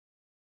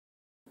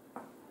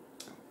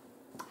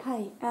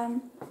Hi,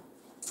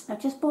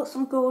 I've just bought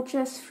some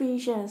gorgeous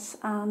freesias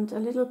and a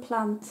little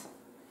plant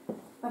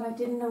that I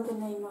didn't know the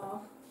name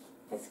of.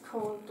 It's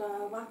called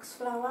wax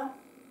flower,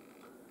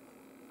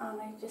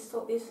 and I just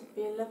thought this would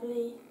be a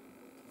lovely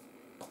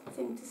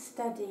thing to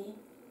study.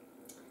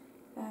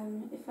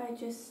 If I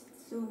just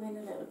zoom in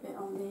a little bit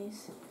on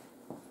these.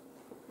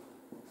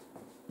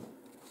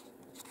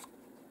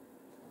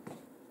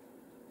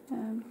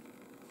 Yeah.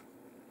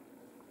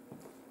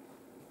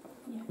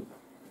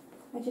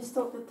 I just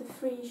thought that the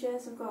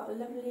freesias have got a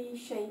lovely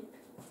shape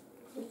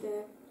with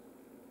the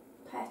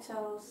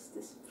petals,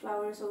 this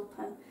flower is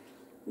open,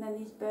 and then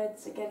these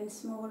buds are getting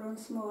smaller and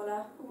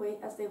smaller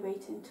as they're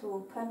waiting to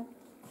open.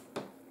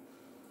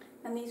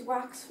 And these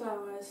wax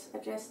flowers are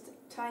just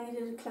tiny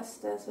little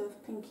clusters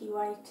of pinky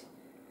white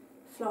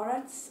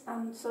florets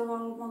and sort of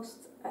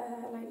almost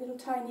like little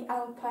tiny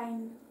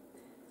alpine,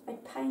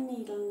 like pine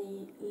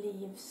needle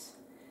leaves.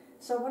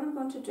 So what I'm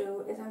going to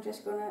do is I'm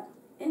just going to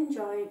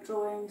enjoy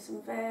drawing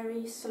some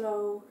very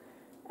slow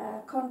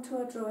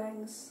contour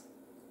drawings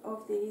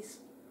of these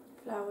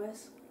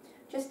flowers,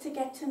 just to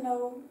get to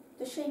know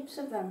the shapes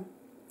of them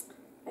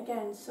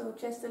again. So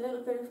just a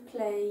little bit of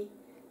play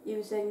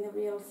using the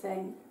real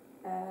thing.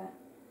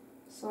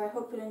 So I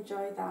hope you'll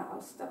enjoy that.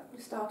 I'll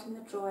start in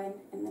the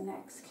drawing in the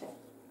next clip.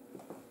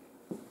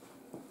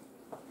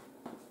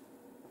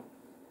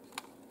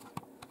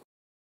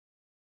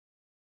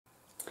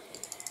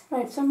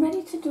 Right, so I'm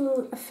ready to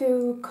do a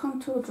few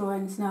contour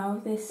drawings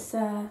now. This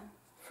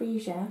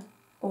freesia,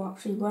 or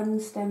actually one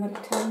stem at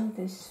a time,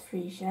 this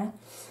freesia.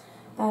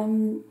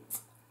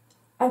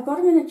 I've got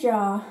them in a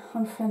jar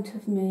on front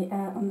of me,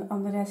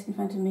 on the desk in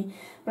front of me,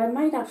 but I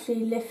might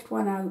actually lift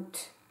one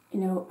out,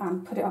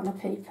 and put it on the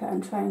paper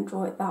and try and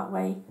draw it that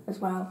way as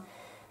well.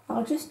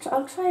 I'll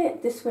try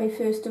it this way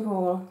first of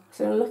all,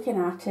 so looking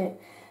at it,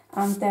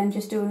 and then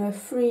just doing a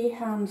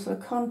freehand sort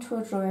of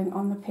contour drawing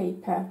on the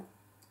paper,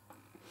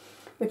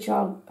 which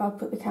I'll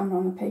put the camera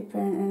on the paper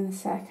in a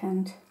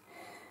second.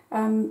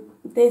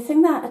 The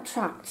thing that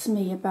attracts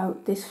me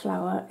about this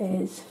flower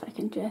is, if I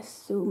can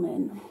just zoom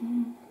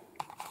in,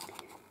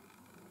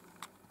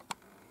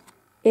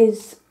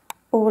 is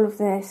all of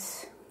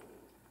this.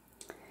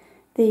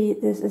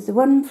 There's the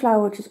one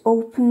flower which is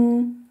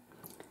open,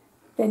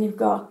 then you've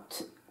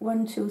got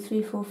 1, 2,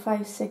 3, 4,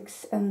 5,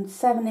 6 and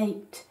 7,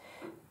 8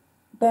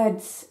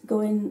 buds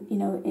going,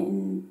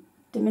 in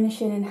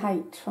diminishing in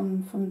height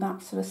from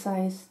that sort of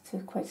size to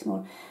quite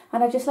small.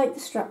 And I just like the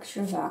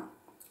structure of that.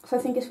 So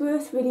I think it's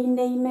worth really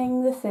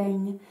naming the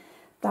thing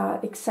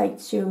that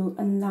excites you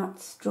and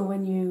that's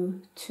drawing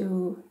you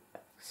to,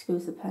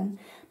 excuse the pun,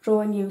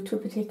 drawing you to a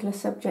particular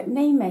subject.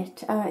 Name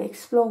it,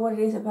 explore what it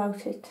is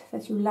about it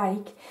that you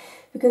like,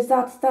 because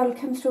that'll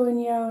come through in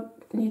your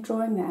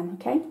drawing then,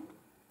 okay?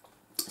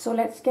 So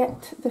let's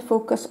get the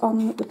focus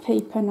on the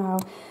paper now.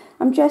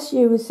 I'm just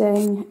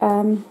using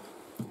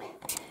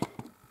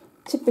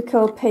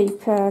typical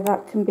paper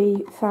that can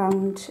be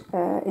found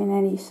in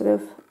any sort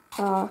of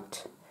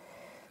art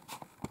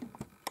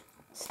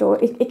store.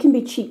 It can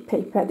be cheap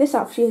paper. This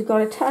actually has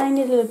got a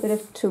tiny little bit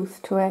of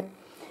tooth to it.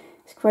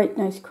 It's quite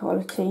nice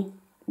quality.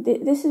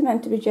 This is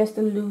meant to be just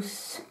a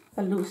loose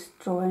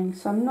drawing,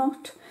 so I'm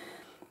not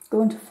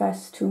going to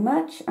fuss too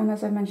much. And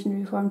as I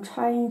mentioned before, I'm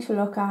trying to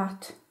look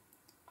at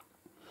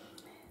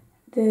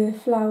the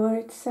flower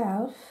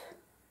itself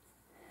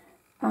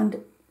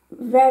and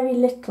very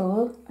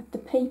little at the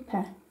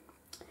paper.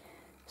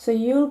 So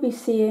you'll be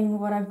seeing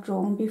what I've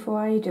drawn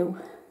before I do.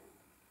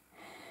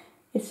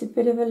 It's a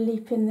bit of a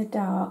leap in the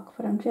dark,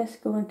 but I'm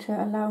just going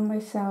to allow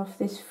myself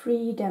this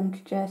freedom to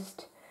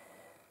just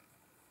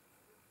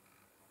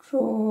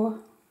draw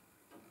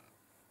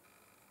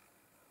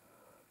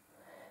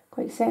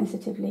quite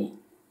sensitively,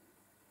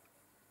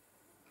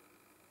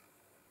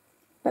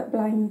 but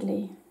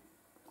blindly.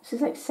 This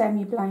is like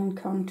semi-blind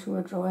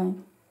contour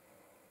drawing.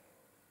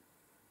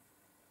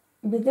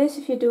 With this,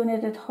 if you're doing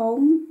it at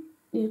home,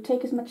 you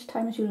take as much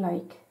time as you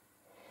like.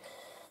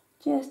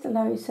 Just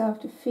allow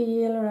yourself to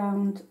feel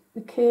around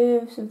the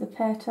curves of the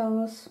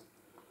petals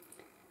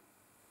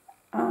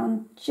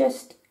and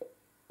just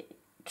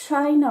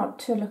try not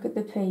to look at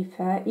the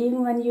paper,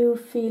 even when you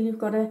feel you've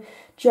got to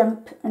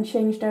jump and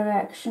change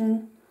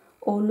direction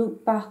or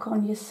loop back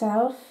on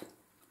yourself.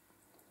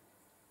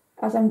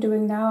 As I'm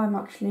doing now, I'm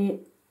actually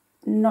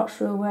not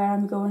sure where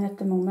I'm going at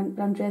the moment,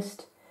 but I'm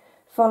just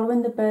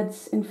following the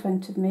buds in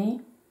front of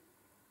me.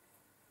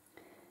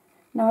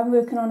 Now I'm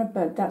working on a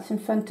bud that's in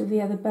front of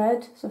the other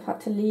bud, so I've had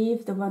to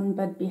leave the one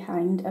bud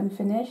behind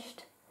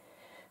unfinished.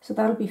 So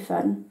that'll be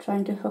fun,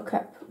 trying to hook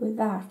up with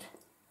that,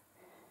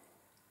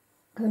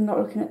 because I'm not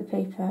looking at the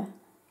paper.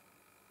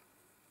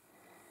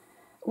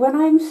 When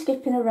I'm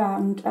skipping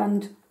around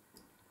and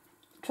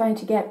trying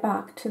to get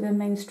back to the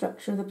main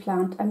structure of the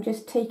plant, I'm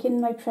just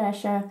taking my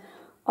pressure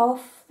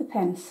off the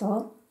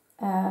pencil,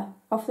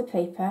 off the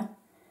paper,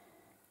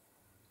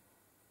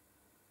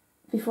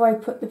 before I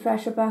put the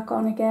pressure back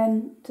on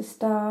again to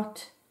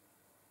start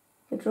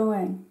the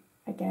drawing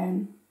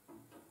again.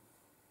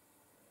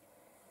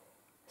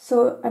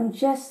 So I'm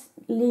just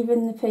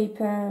leaving the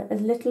paper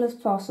as little as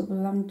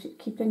possible. I'm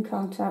keeping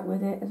contact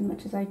with it as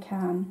much as I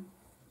can.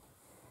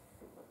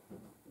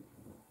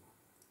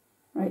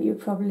 Right, you're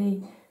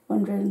probably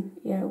wondering,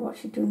 yeah,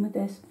 what's she doing with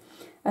this?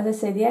 As I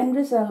say, the end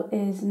result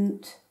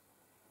isn't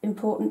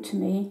important to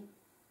me.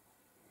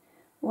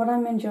 What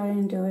I'm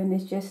enjoying doing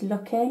is just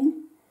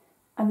looking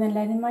and then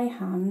letting my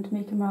hand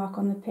make a mark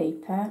on the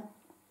paper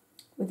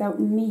without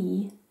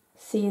me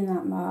seeing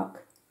that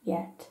mark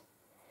yet.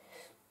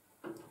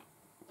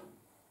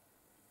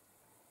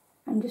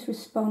 I'm just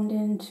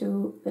responding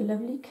to the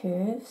lovely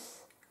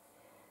curves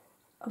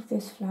of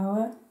this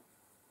flower.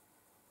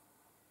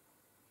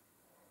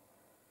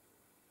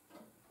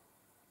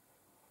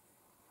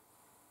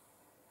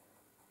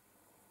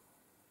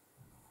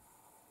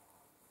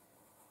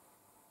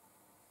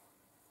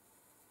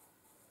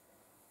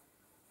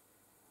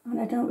 And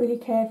I don't really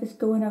care if it's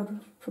going out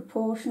of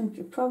proportion, which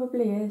it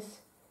probably is.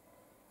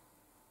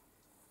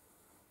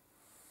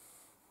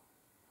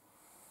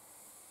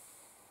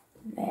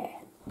 There.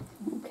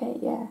 Okay,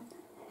 yeah.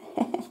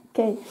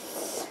 Okay.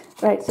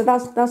 Right, so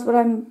that's what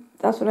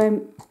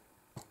I'm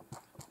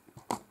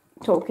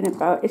talking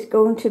about. It's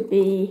going to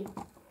be,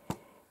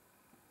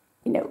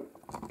 you know,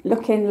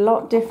 looking a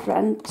lot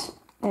different.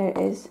 There it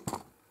is.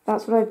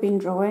 That's what I've been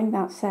drawing,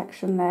 that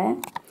section there.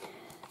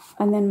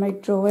 And then my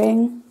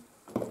drawing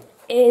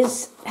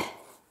is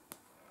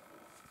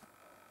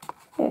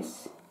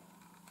this.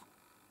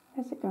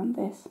 Where's it gone?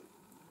 This.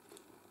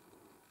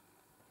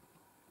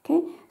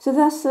 Okay, so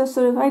that's sort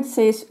of, I'd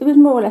say it was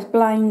more or less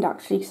blind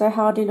actually, because I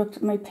hardly looked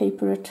at my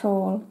paper at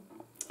all.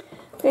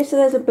 Okay, so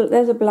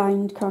there's a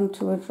blind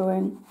contour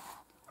drawing.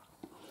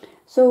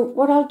 So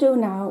what I'll do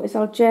now is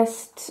I'll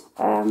just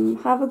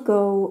have a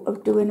go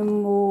of doing a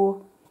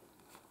more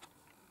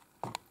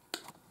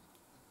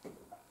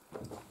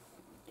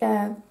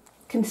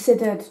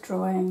considered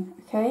drawing.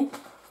 Okay,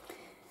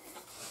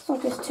 so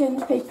I'll just turn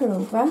the paper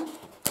over,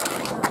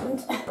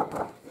 and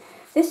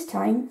this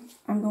time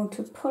I'm going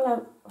to pull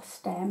out a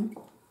stem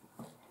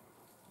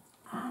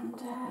and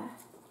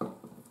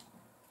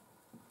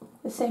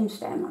the same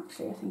stem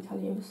actually, I think I'll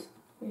use,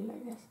 really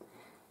like this,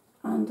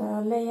 and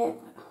lay it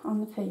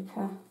on the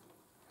paper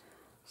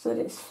so that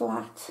it's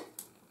flat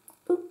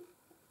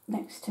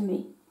next to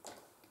me.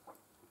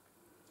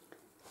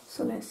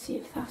 So let's see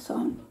if that's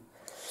on.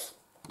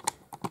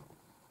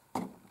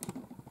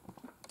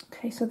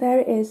 Okay, so there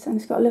it is, and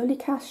it's got a lovely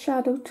cast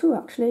shadow too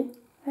actually,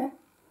 there.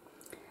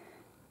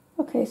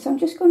 Okay, so I'm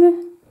just going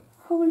to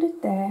hold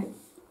it there,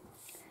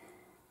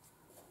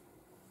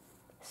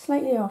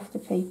 slightly off the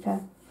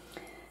paper,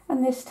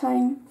 and this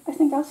time I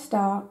think I'll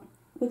start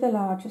with the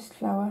largest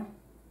flower.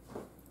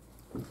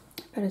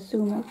 Better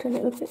zoom out a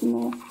little bit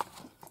more.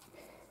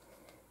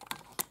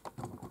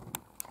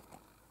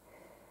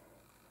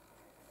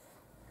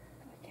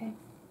 Okay,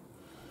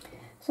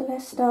 so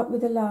let's start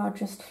with the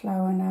largest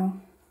flower now.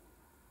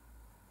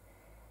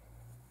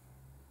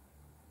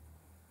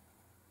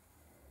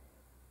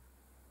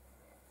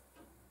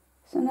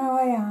 So now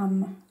I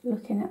am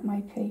looking at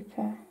my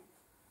paper.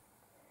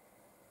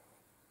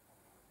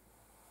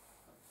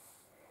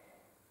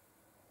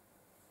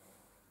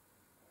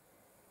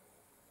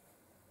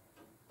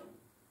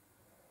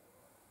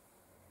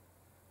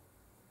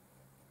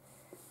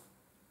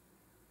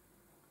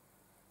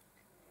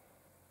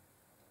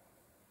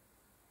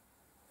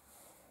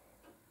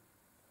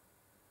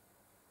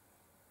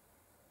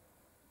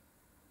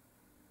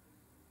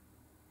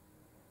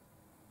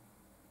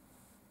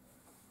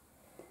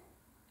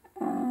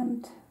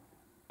 And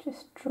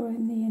just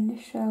drawing the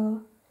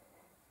initial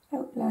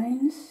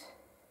outlines.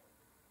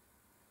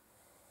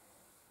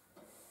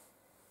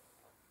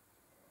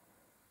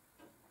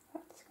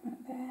 That's going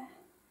there.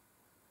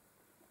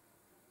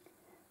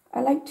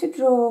 I like to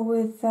draw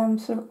with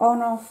sort of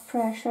on-off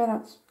pressure,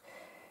 that's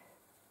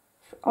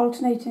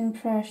alternating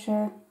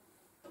pressure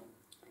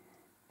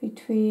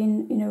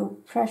between, you know,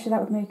 pressure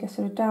that would make a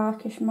sort of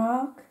darkish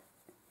mark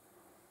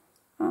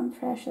and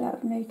pressure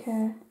that would make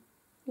a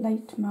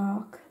light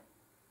mark.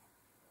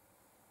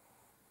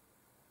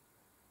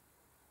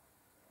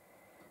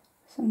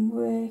 So I'm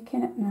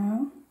working it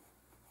now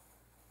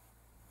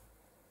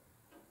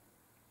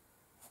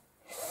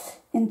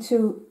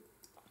into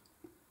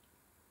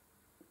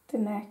the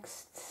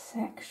next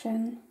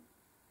section.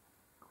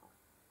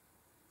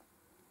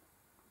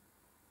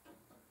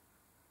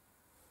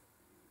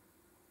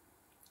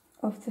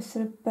 Of the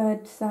sort of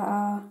buds that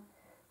are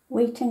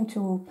waiting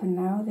to open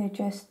now. They're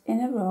just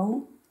in a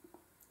row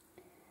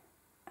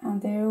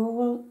and they're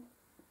all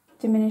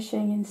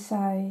diminishing in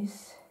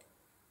size.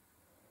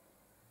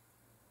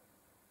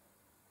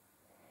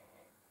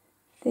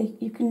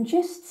 You can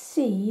just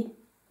see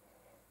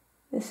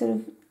the sort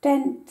of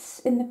dents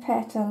in the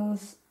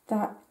petals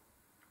that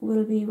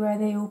will be where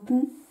they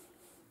open.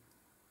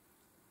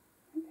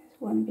 There's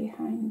one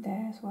behind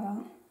there as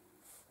well.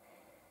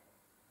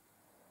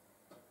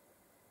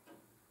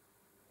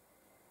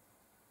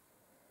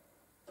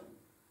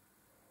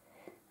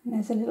 And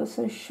there's a little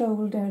sort of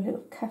shoulder, a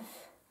little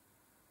cuff.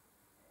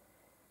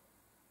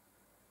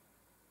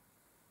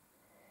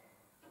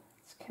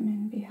 come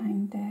in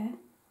behind there.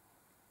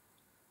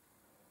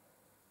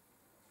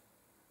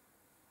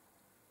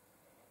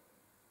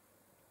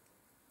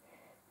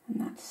 And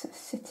that's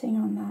sitting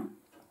on that.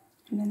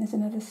 And then there's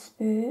another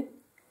spur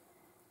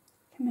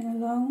coming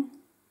along.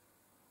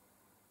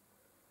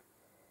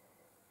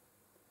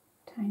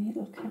 Tiny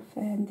little cuff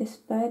there. And this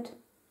bud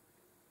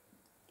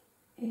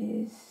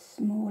is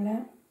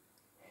smaller.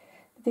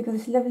 But they've got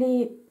this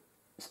lovely,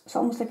 it's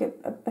almost like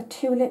a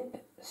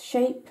tulip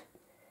shape.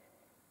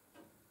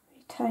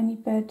 Very tiny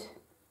bud.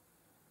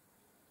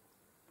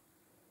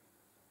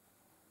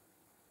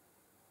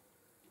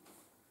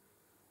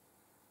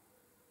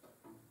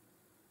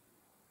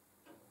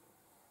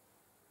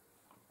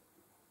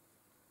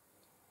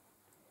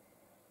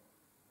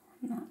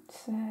 And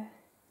that's the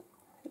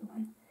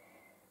one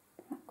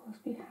that goes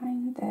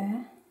behind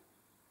there.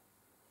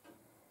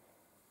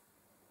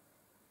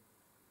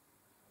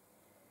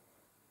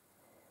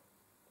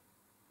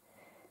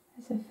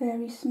 There's a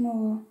very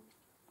small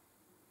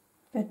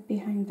bud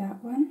behind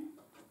that one.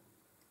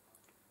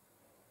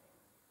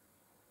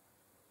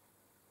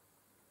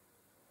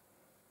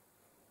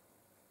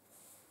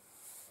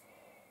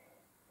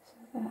 So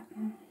that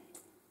now.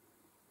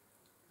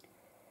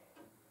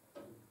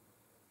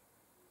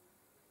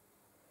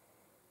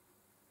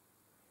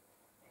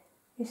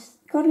 It's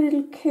got a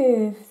little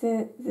curve.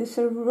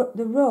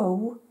 The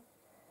row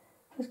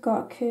has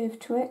got a curve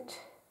to it.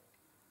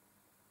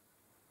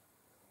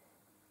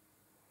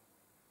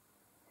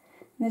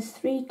 And there's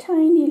 3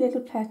 tiny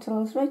little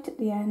petals right at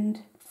the end.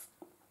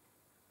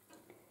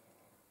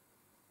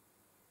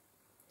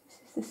 This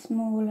is the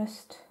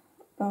smallest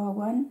bar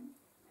one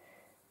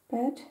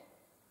bud.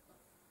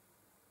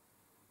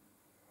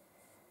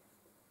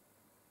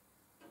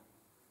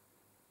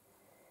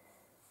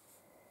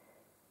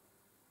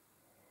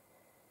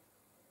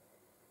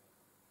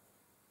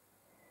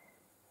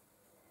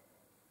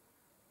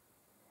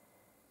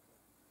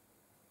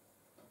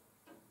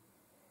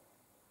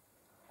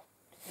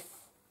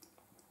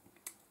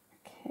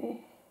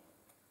 Okay.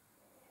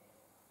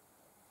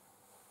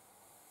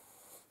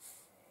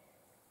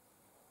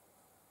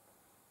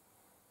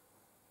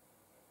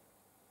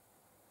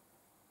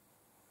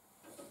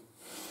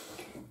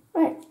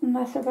 Right, and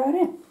that's about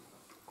it.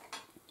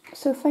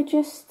 So if I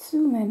just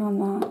zoom in on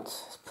that,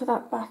 let's put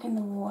that back in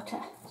the water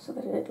so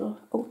that it'll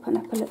open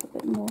up a little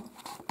bit more.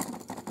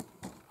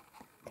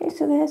 Okay,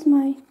 so there's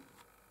my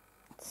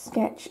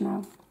sketch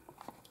now.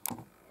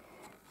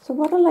 So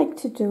what I like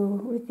to do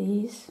with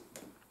these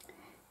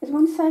is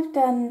once I've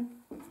done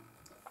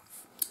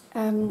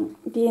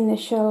the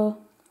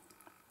initial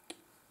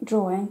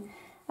drawing,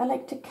 I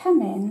like to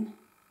come in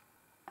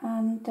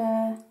and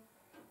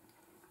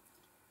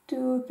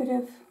do a bit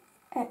of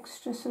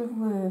extra sort of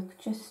work,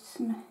 just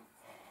some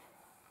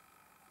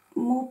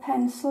more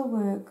pencil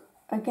work.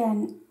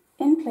 Again,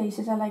 in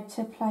places I like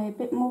to apply a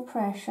bit more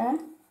pressure,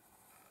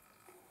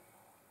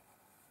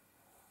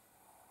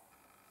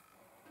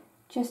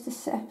 just to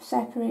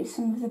separate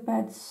some of the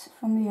buds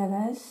from the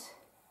others,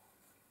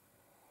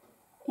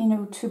 you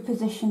know, to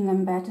position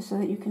them better so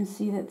that you can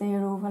see that they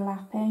are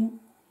overlapping.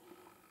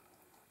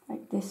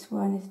 Like this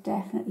one is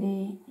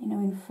definitely, you know,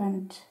 in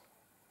front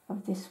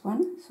of this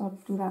one, so I'll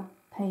do that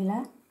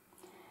paler.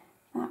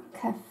 That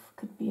cuff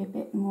could be a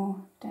bit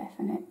more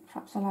definite,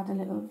 perhaps I'll add a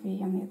little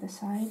V on the other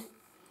side.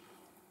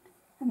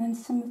 And then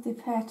some of the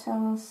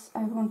petals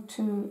I want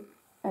to,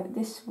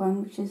 this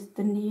one, which is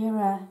the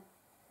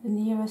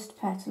nearest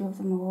petal of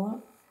them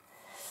all,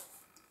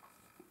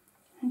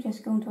 I'm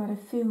just going to add a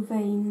few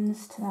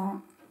veins to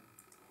that.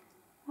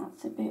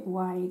 That's a bit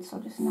wide, so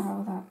I'll just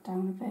narrow that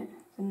down a bit.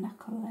 The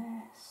knuckle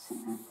there, so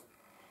that.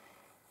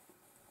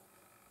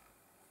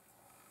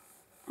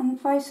 And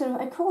if I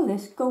call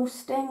this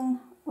ghosting,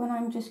 when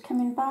I'm just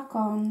coming back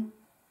on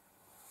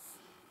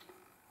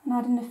and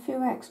adding a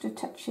few extra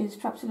touches,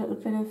 perhaps a little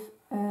bit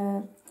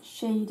of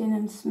shading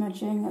and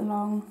smudging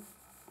along.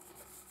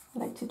 I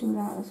like to do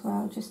that as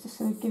well, just to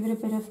sort of give it a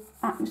bit of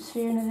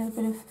atmosphere and a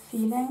little bit of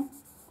feeling.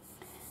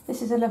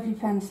 This is a lovely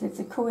pencil. It's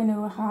a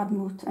Koh-i-Noor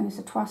Hardmout and it's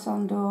a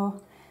Toison d'Or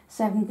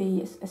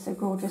 7B. It's a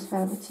gorgeous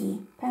velvety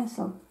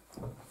pencil.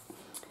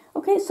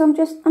 Okay, so I'm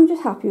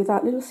just happy with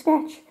that little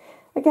sketch.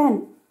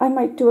 Again, I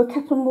might do a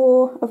couple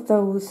more of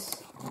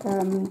those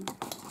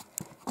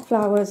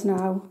flowers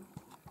now.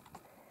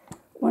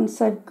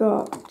 Once I've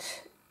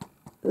got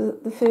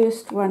the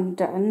first one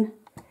done,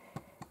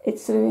 it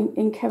sort of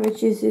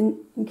encourages you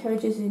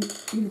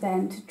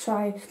then to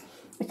try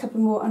a couple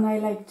more. And I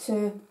like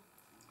to,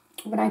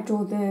 when I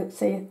draw the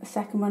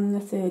second one and the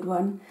third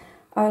one,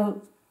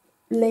 I'll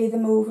lay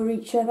them over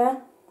each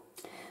other,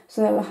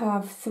 so I'll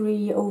have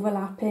 3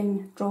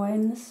 overlapping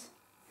drawings.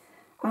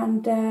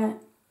 And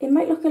it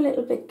might look a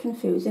little bit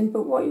confusing,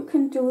 but what you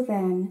can do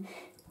then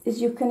is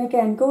you can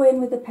again go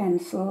in with a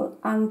pencil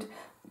and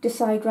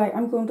decide, right,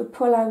 I'm going to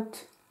pull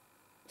out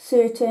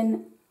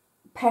certain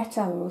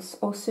petals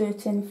or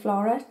certain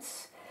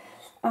florets,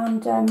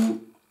 and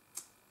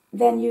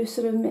then you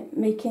sort of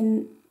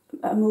making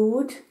a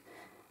mood,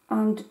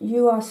 and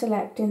you are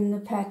selecting the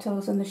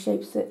petals and the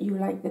shapes that you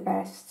like the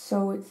best,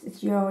 so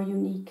it's your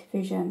unique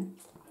vision.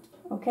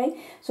 Okay,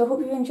 so I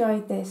hope you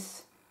enjoyed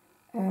this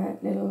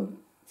little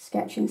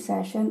sketching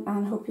session,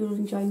 and hope you'll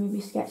enjoy maybe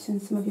sketching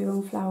some of your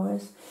own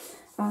flowers,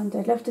 and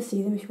I'd love to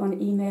see them. If you want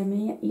to email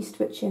me at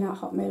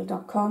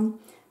eastwitching@hotmail.com,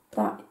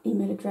 that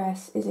email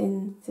address is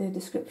in the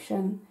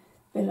description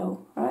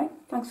below. Alright,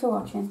 thanks for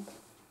watching.